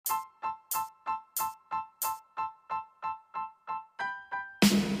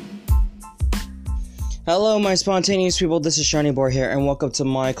Hello, my spontaneous people. This is Shiny Boy here, and welcome to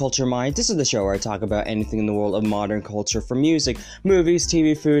My Culture Mind. This is the show where I talk about anything in the world of modern culture, from music, movies,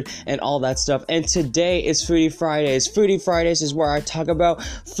 TV, food, and all that stuff. And today is Foodie Fridays. Foodie Fridays is where I talk about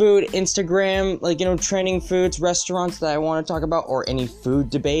food, Instagram, trending foods, restaurants that I want to talk about, or any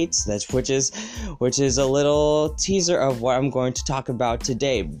food debates. Which is a little teaser of what I'm going to talk about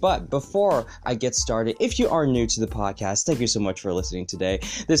today. But before I get started, if you are new to the podcast, thank you so much for listening today.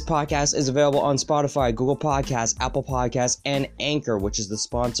 This podcast is available on Spotify, Google Podcasts, Apple Podcasts, and Anchor, which is the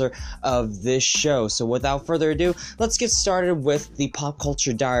sponsor of this show. So without further ado, let's get started with the Pop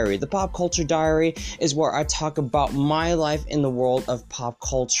Culture Diary. The Pop Culture Diary is where I talk about my life in the world of pop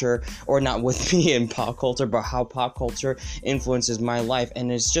culture, or not with me in pop culture, but how pop culture influences my life.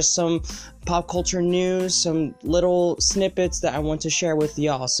 And it's just some pop culture news, some little snippets that I want to share with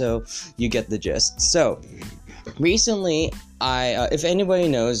y'all, so you get the gist. So recently, if anybody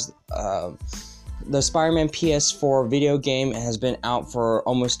knows, the Spider-Man PS4 video game has been out for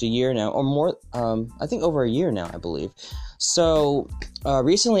almost a year now, or more, I think over a year now, I believe. So,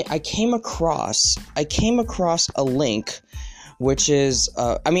 recently I came across a link, which is,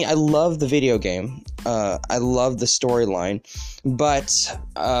 I love the video game, I love the storyline, but,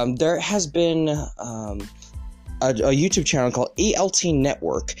 there has been, a YouTube channel called ELT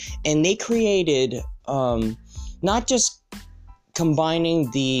Network, and they created, not just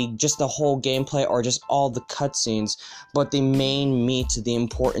combining the whole gameplay or just all the cutscenes, but the main meat, the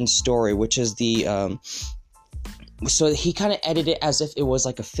important story, which is so he kind of edited it as if it was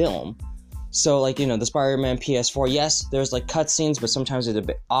like a film. So, the Spider-Man PS4, yes, there's cutscenes, but sometimes it's a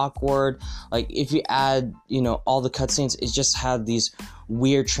bit awkward. If you add, all the cutscenes, it just had these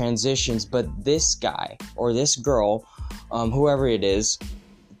weird transitions. But this guy or this girl, whoever it is,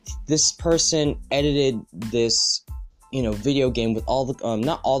 this person edited this video game with all the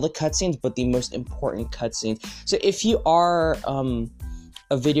not all the cutscenes, but the most important cutscenes. So if you are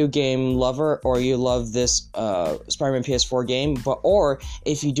a video game lover, or you love this Spider-Man PS4 game, or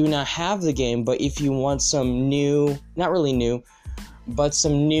if you do not have the game, but if you want some new, not really new, but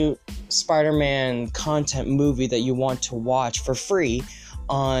some new Spider-Man content movie that you want to watch for free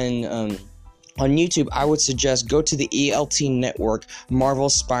on YouTube, I would suggest go to the ELT Network Marvel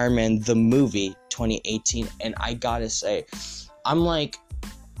Spider-Man the Movie 2018, and I gotta say, I'm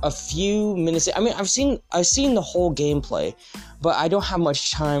a few minutes. I've seen the whole gameplay, but I don't have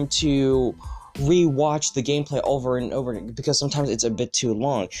much time to rewatch the gameplay over and over because sometimes it's a bit too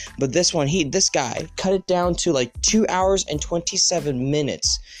long. But this guy cut it down to 2 hours and 27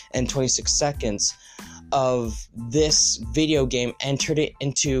 minutes and 26 seconds of this video game and turned it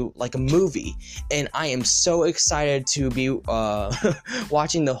into a movie, and I am so excited to be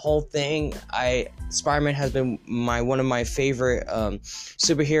watching the whole thing. Spider-Man has been one of my favorite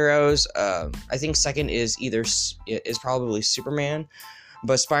superheroes. I think second is probably Superman,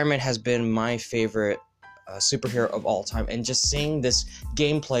 but Spider-Man has been my favorite superhero of all time, and just seeing this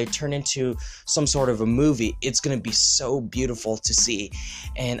gameplay turn into some sort of a movie, it's gonna be so beautiful to see.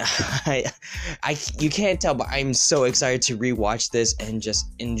 And you can't tell, but I'm so excited to rewatch this and just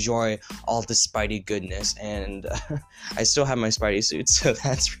enjoy all the Spidey goodness. And I still have my Spidey suit, so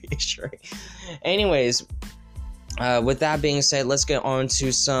that's reassuring. Anyways, with that being said, let's get on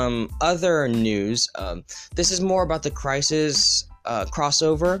to some other news. This is more about the Crisis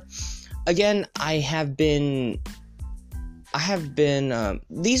crossover. Again, I have been,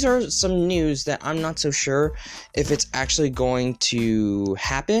 these are some news that I'm not so sure if it's actually going to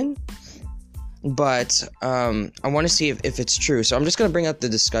happen, but, I want to see if it's true, so I'm just going to bring up the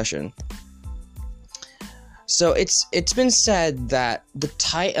discussion. So, it's been said that the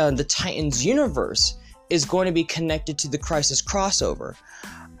Titans universe is going to be connected to the Crisis crossover.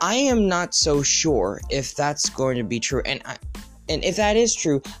 I am not so sure if that's going to be true, and if that is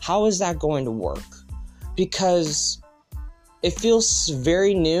true, how is that going to work? Because it feels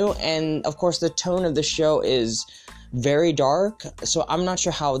very new, and of course the tone of the show is very dark, so I'm not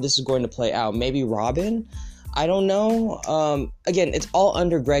sure how this is going to play out. Maybe Robin? I don't know. Again, it's all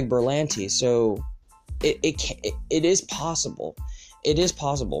under Greg Berlanti, so it is possible. It is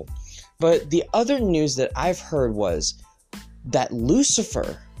possible. But the other news that I've heard was that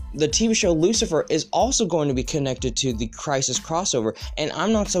Lucifer, the TV show Lucifer, is also going to be connected to the Crisis crossover, and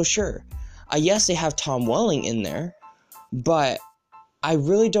I'm not so sure. Yes, they have Tom Welling in there, but I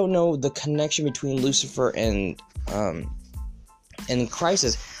really don't know the connection between Lucifer and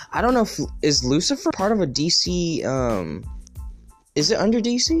Crisis. I don't know is Lucifer part of a DC, is it under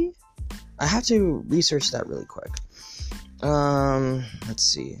DC? I have to research that really quick. Let's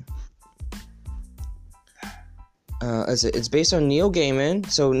see. It's based on Neil Gaiman.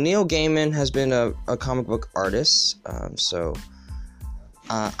 So Neil Gaiman has been a comic book artist.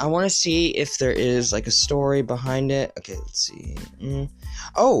 I want to see if there is like a story behind it. Okay, let's see.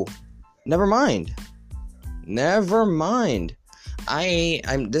 Oh, never mind. This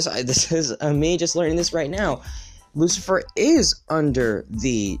is me just learning this right now. Lucifer is under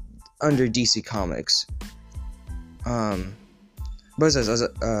DC Comics. But it says,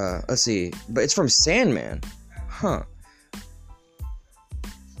 let's see. But it's from Sandman. Huh.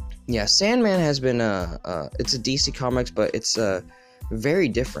 Yeah, Sandman has been it's a DC Comics, but it's very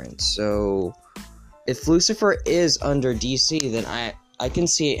different. So if Lucifer is under DC, then I can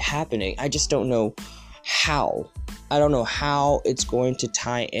see it happening. I just don't know how. I don't know how it's going to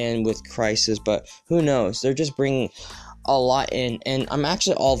tie in with Crisis, but who knows? They're just bringing a lot in, and I'm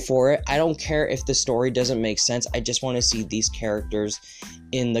actually all for it. I don't care if the story doesn't make sense. I just want to see these characters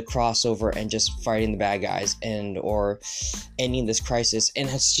in the crossover and just fighting the bad guys or ending this crisis. And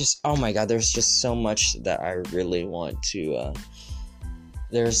it's just, oh my god, there's just so much that I really want to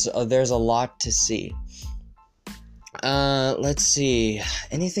there's a lot to see. Let's see,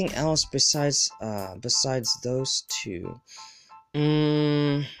 anything else besides those two?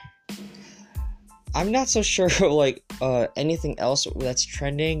 I'm not so sure, like, anything else that's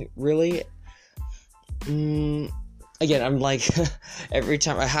trending, really. Again, I'm like, every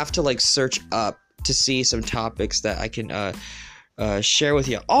time I have to, like, search up to see some topics that I can, share with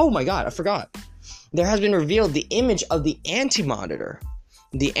you. Oh my god, I forgot. There has been revealed the image of the Anti-Monitor.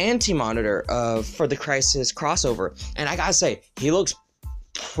 The Anti-Monitor, for the Crisis crossover. And I gotta say, he looks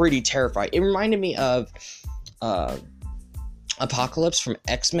pretty terrifying. It reminded me of, Apocalypse from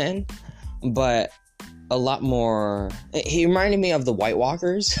X-Men, but a lot more. He reminded me of the White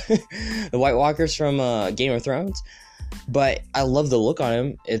Walkers, the White Walkers from Game of Thrones. But I love the look on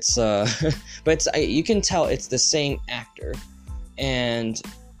him. It's but you can tell it's the same actor, and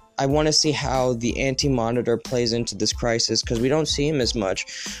I want to see how the Anti-Monitor plays into this crisis because we don't see him as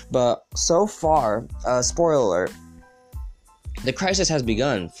much. But so far, spoiler alert, the crisis has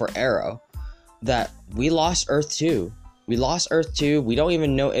begun for Arrow. That we lost Earth 2. We lost Earth 2. We don't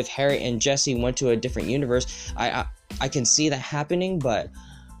even know if Harry and Jesse went to a different universe. I can see that happening, but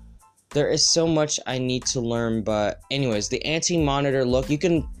there is so much I need to learn. But anyways, the Anti-Monitor look, you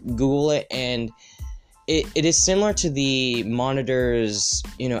can Google it, and it is similar to the Monitor's,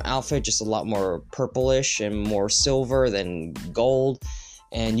 outfit, just a lot more purplish and more silver than gold.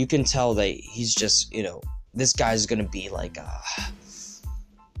 And you can tell that he's just, this guy's gonna be like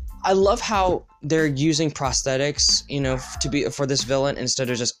I love how they're using prosthetics, to be for this villain instead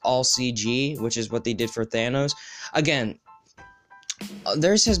of just all CG, which is what they did for Thanos. Again,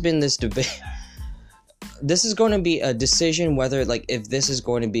 theirs has been this debate. This is going to be a decision whether, like, if this is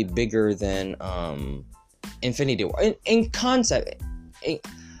going to be bigger than Infinity War. In concept,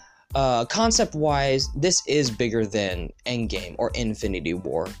 concept-wise, this is bigger than Endgame or Infinity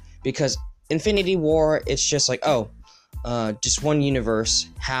War, because Infinity War, it's just like, just one universe,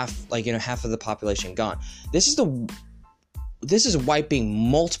 half of the population gone. This is wiping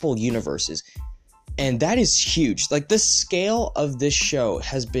multiple universes, and that is huge. Like, the scale of this show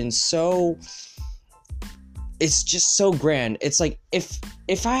has been so, it's just so grand. It's like, if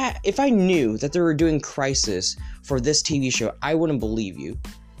I knew that they were doing Crisis for this TV show, I wouldn't believe you.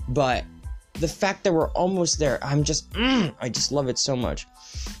 But the fact that we're almost there, I just love it so much.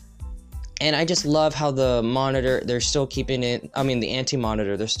 And I just love how the Monitor, they're still keeping it, the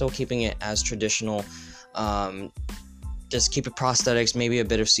Anti-Monitor, they're still keeping it as traditional. Just keep it prosthetics, maybe a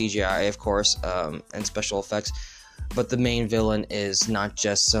bit of CGI, of course, and special effects. But the main villain is not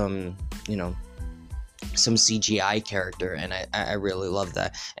just some CGI character, and I really love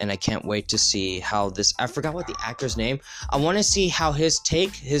that. And I can't wait to see how this, I forgot what the actor's name. I want to see how how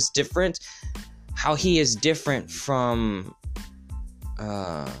he is different from,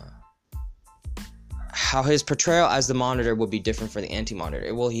 how his portrayal as the Monitor will be different for the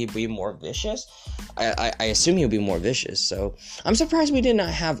Anti-Monitor. Will he be more vicious? I assume he'll be more vicious. So I'm surprised we did not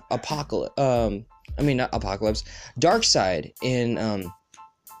have Apocalypse. Not Apocalypse. Darkseid in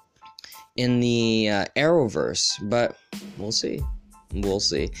the Arrowverse, but we'll see. We'll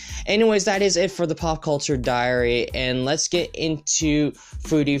see. Anyways, that is it for the Pop Culture Diary, and let's get into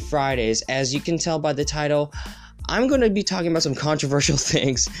Foodie Fridays. As you can tell by the title, I'm going to be talking about some controversial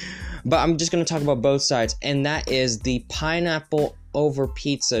things, but I'm just going to talk about both sides, and that is the pineapple over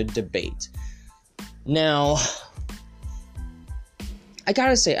pizza debate. Now, I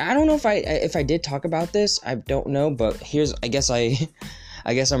gotta say, I don't know if I did talk about this. I don't know, but I guess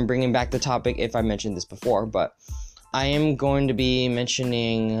I'm bringing back the topic if I mentioned this before, but I am going to be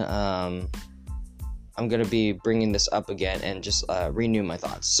mentioning I'm gonna be bringing this up again and just renew my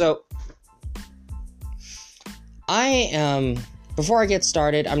thoughts. So before I get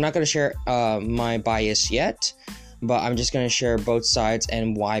started, I'm not gonna share my bias yet, but I'm just gonna share both sides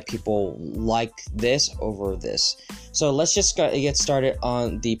and why people like this over this. So let's just get started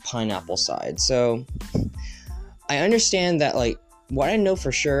on the pineapple side. So I understand that, like, what I know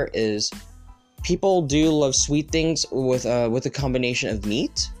for sure is people do love sweet things with a combination of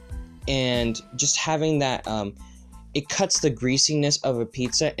meat, and just having that it cuts the greasiness of a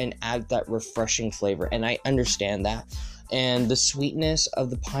pizza and add that refreshing flavor, and I understand that. And the sweetness of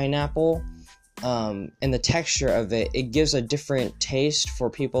the pineapple and the texture of it, it gives a different taste for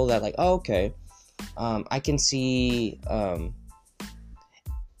people that like, oh, okay, I can see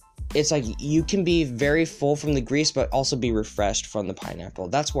it's like you can be very full from the grease but also be refreshed from the pineapple.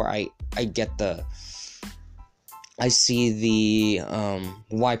 That's where I see the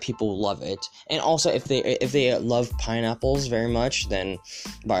why people love it. And also if they love pineapples very much, then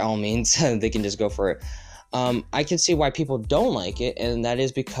by all means they can just go for it. I can see why people don't like it, and that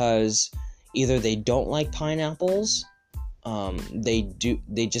is because either they don't like pineapples,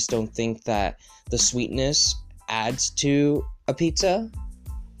 they just don't think that the sweetness adds to a pizza,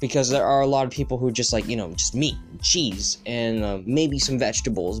 because there are a lot of people who just like, just meat, cheese, and maybe some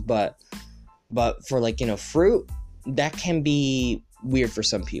vegetables, but for like, fruit, that can be weird for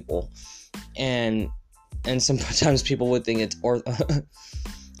some people, and sometimes people would think it's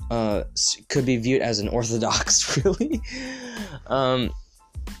could be viewed as an orthodox, really.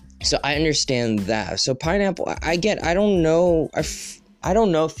 So I understand that. So pineapple, I don't know if I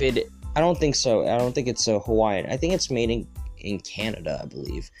don't think so. I don't think it's so Hawaiian. I think it's made in Canada, I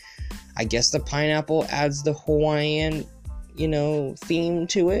believe. I guess the pineapple adds the Hawaiian, theme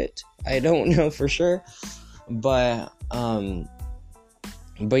to it. I don't know for sure. But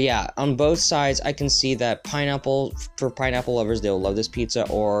yeah, on both sides, I can see that for pineapple lovers, they'll love this pizza,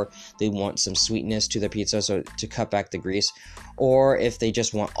 or they want some sweetness to their pizza, so to cut back the grease. Or if they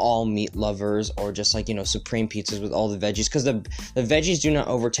just want all meat lovers, or just like, supreme pizzas with all the veggies, because the veggies do not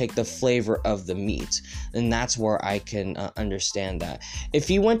overtake the flavor of the meat. And that's where I can understand that. If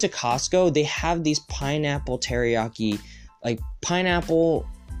you went to Costco, they have these pineapple teriyaki, like pineapple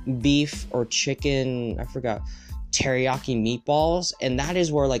beef or chicken, I forgot, teriyaki meatballs, and that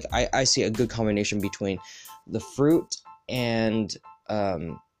is where like I see a good combination between the fruit and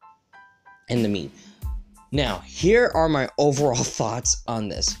the meat. Now, here are my overall thoughts on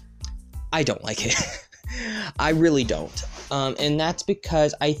this. I don't like it. I really don't. And that's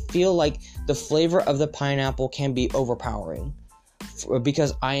because I feel like the flavor of the pineapple can be overpowering.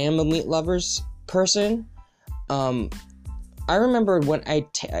 Because I am a meat lovers person. I remember when I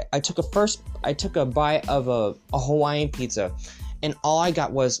took a bite of a Hawaiian pizza, and all I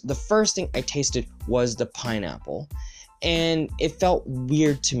got was, the first thing I tasted was the pineapple. And it felt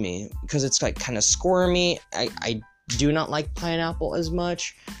weird to me because it's like kind of squirmy. I do not like pineapple as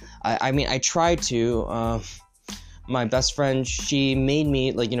much. I mean, I tried to. My best friend, she made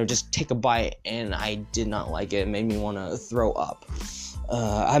me just take a bite, and I did not like it. It made me want to throw up.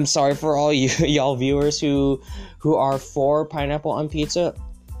 I'm sorry for all y'all viewers who are for pineapple on pizza.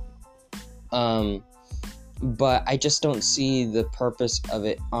 But I just don't see the purpose of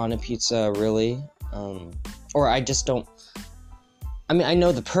it on a pizza, really. Or I just don't. I mean, I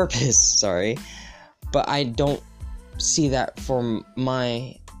know the purpose, sorry, but I don't see that for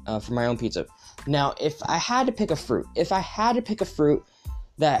my own pizza. Now, if I had to pick a fruit that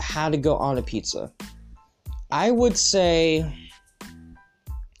had to go on a pizza, I would say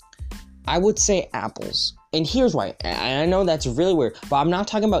apples. And here's why. And I know that's really weird, but I'm not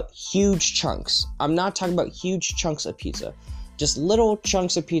talking about huge chunks. I'm not talking about huge chunks of pizza. Just little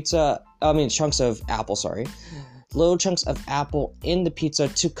chunks of chunks of apple, sorry. Little chunks of apple in the pizza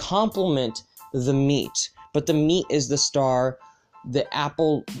to complement the meat. But the meat is the star. The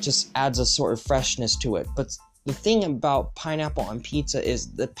apple just adds a sort of freshness to it. But the thing about pineapple on pizza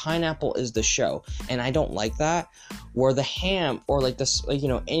is the pineapple is the show. And I don't like that. Where the ham or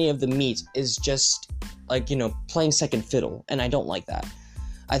any of the meat is just playing second fiddle. And I don't like that.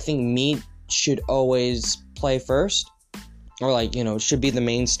 I think meat should always play first. Or should be the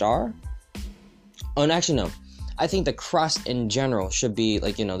main star. Oh, and actually no. I think the crust in general should be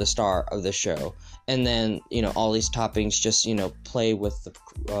the star of the show, and then all these toppings just play with the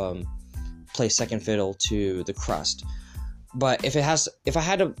play second fiddle to the crust. But if I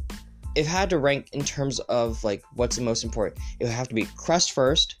had to rank in terms of what's the most important, it would have to be crust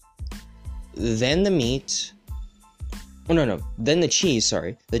first, then the meat. Oh no, then the cheese.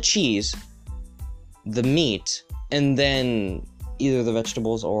 Sorry, the cheese, the meat, and then either the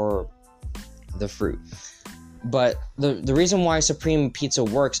vegetables or the fruit. But the reason why supreme pizza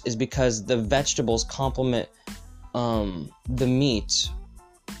works is because the vegetables complement the meat,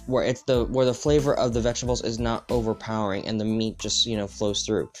 where the flavor of the vegetables is not overpowering and the meat just, flows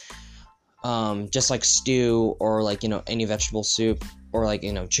through. Just like stew, or like, any vegetable soup, or like,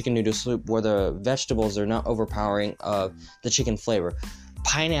 chicken noodle soup, where the vegetables are not overpowering of the chicken flavor.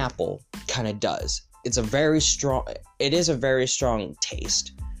 Pineapple kind of does. It is a very strong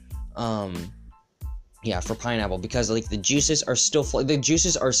taste. For pineapple, because like the juices are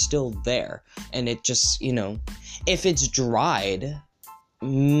still there, and it just, if it's dried,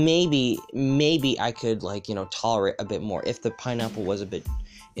 maybe I could like, tolerate a bit more if the pineapple was a bit,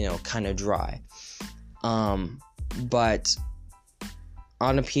 kind of dry. But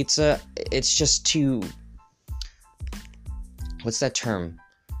on a pizza, it's just too, what's that term?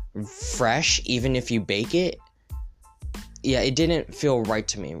 Fresh, even if you bake it. Yeah, it didn't feel right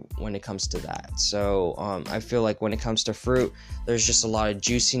to me when it comes to that. So, I feel like when it comes to fruit, there's just a lot of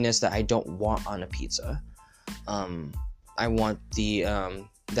juiciness that I don't want on a pizza. I want the,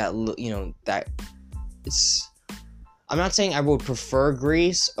 that it's, I'm not saying I would prefer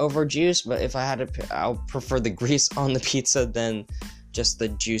grease over juice, but if I had to, I'll prefer the grease on the pizza than just the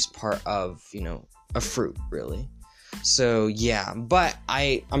juice part of, a fruit, really. So, yeah, but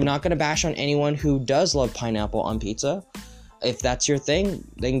I'm not going to bash on anyone who does love pineapple on pizza. If that's your thing,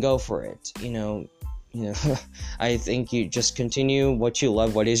 then go for it. I think you just continue what you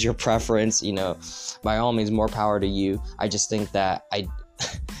love, what is your preference, by all means, more power to you. I just think that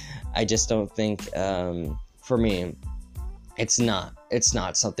I just don't think, for me, it's not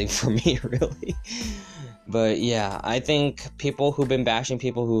something for me, really. But yeah, I think people who've been bashing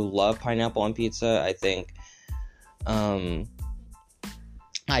people who love pineapple on pizza, I think,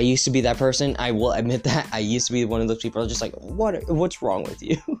 I used to be that person. I will admit that. I used to be one of those people just like, what's wrong with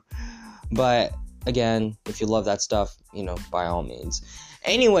you? But again, if you love that stuff, by all means.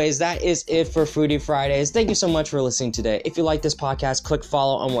 Anyways, that is it for Foodie Fridays. Thank you so much for listening today. If you like this podcast, click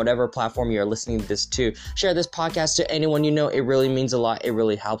follow on whatever platform you're listening to this to. Share this podcast to anyone you know. It really means a lot. It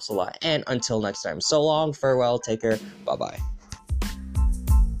really helps a lot. And until next time, so long, farewell, take care, bye-bye.